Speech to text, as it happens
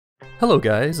Hello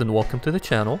guys, and welcome to the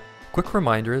channel. Quick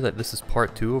reminder that this is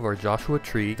part 2 of our Joshua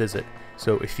Tree visit,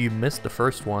 so if you missed the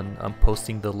first one, I'm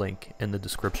posting the link in the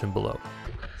description below.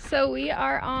 So we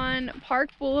are on Park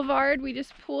Boulevard. We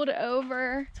just pulled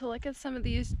over to look at some of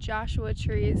these Joshua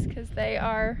trees because they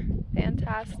are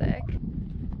fantastic.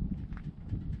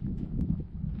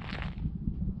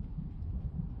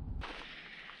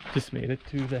 Just made it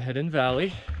to the Hidden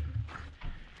Valley.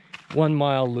 1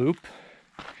 mile loop.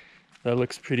 That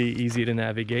looks pretty easy to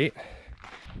navigate.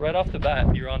 Right off the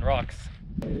bat, you're on rocks.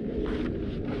 I'm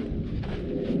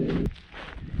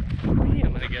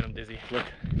gonna get him dizzy. Look.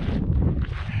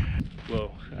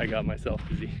 Whoa, I got myself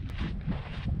dizzy.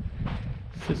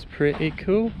 This is pretty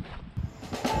cool.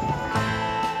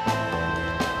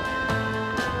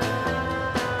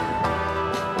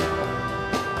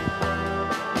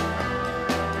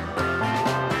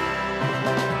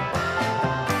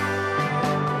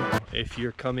 If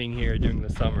you're coming here during the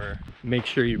summer, make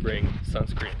sure you bring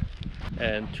sunscreen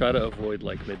and try to avoid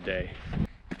like midday.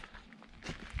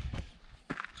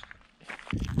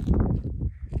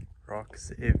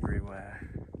 Rocks everywhere.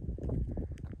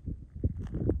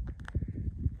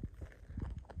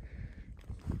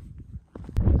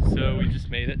 So we just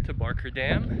made it to Barker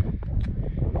Dam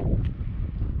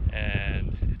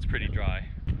and it's pretty dry.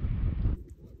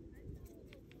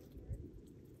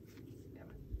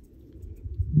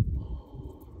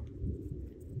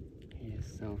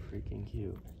 So freaking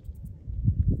cute.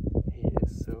 He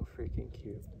is so freaking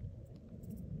cute.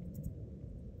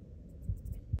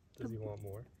 Does he want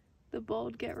more? The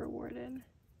bold get rewarded.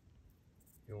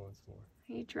 He wants more.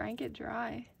 He drank it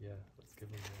dry. Yeah, let's give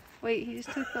him more. Wait, he just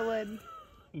took the lid.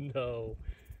 No.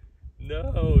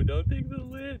 No, don't take the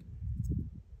lid.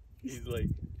 He's like...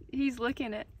 He's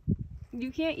licking it.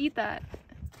 You can't eat that.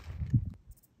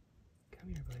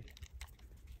 Come here, buddy.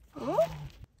 Oh!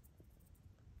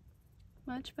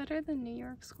 Much better than New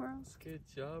York squirrels. Good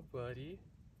job, buddy.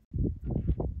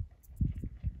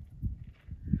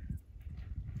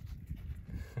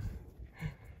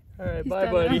 Alright,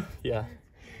 bye, buddy. Now. Yeah.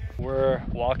 We're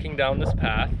walking down this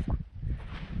path,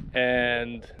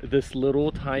 and this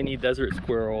little tiny desert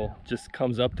squirrel just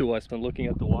comes up to us when looking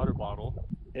at the water bottle.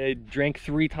 It drank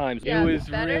 3 times. Yeah, it was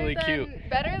really cute.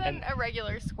 Better than a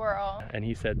regular squirrel. And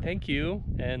he said thank you,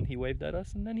 and he waved at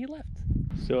us, and then he left.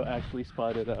 So Ashley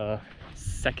spotted a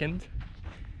second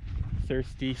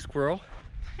thirsty squirrel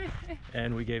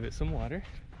and we gave it some water.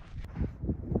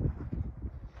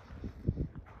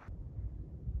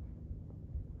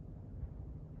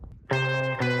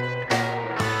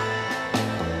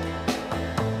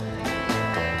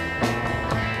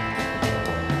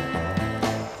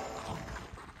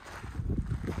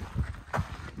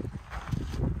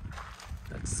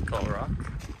 That's Skull Rock.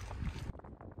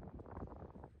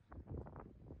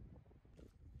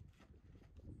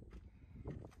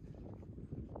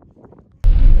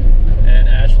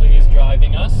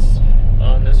 Driving us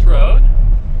on this road.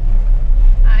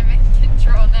 I'm in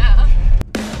control now.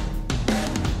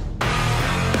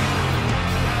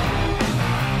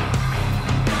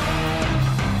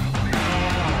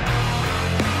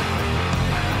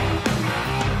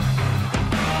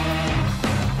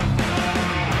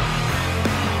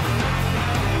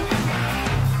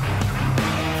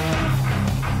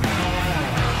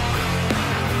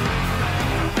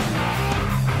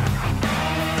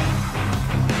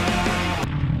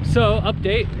 So,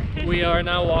 update, we are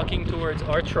now walking towards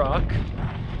Arch Rock,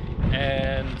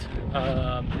 and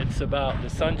it's about, the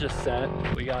sun just set.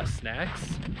 We got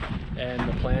snacks, and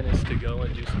the plan is to go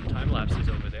and do some time lapses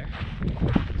over there.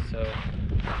 So,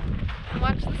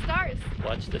 watch the stars.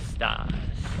 Watch the stars.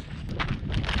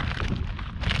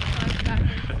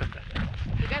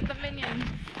 We got the minions.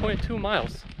 0.2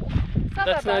 miles.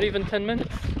 That's not even 10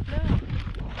 minutes. No.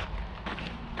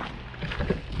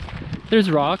 There's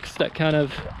rocks that kind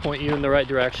of point you in the right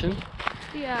direction.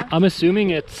 Yeah. I'm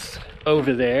assuming it's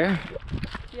over there.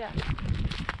 Yeah.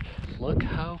 Look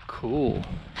how cool.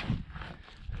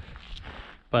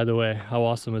 By the way, how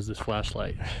awesome is this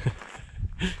flashlight?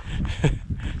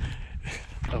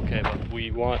 Okay, but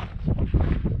we want...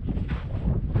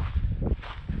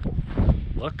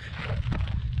 Look.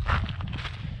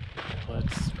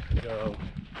 Let's go.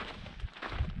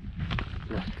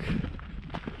 Look.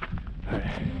 All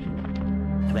right.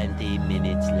 20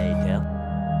 minutes later.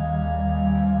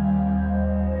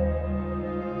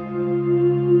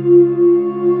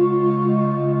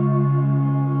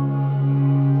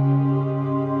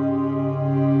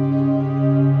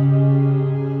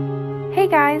 Hey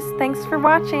guys, thanks for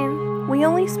watching. We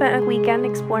only spent a weekend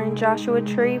exploring Joshua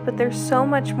Tree, but there's so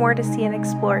much more to see and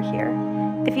explore here.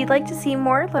 If you'd like to see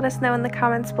more, let us know in the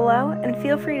comments below, and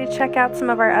feel free to check out some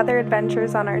of our other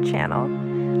adventures on our channel.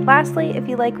 Lastly, if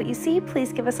you like what you see,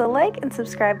 please give us a like and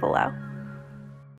subscribe below.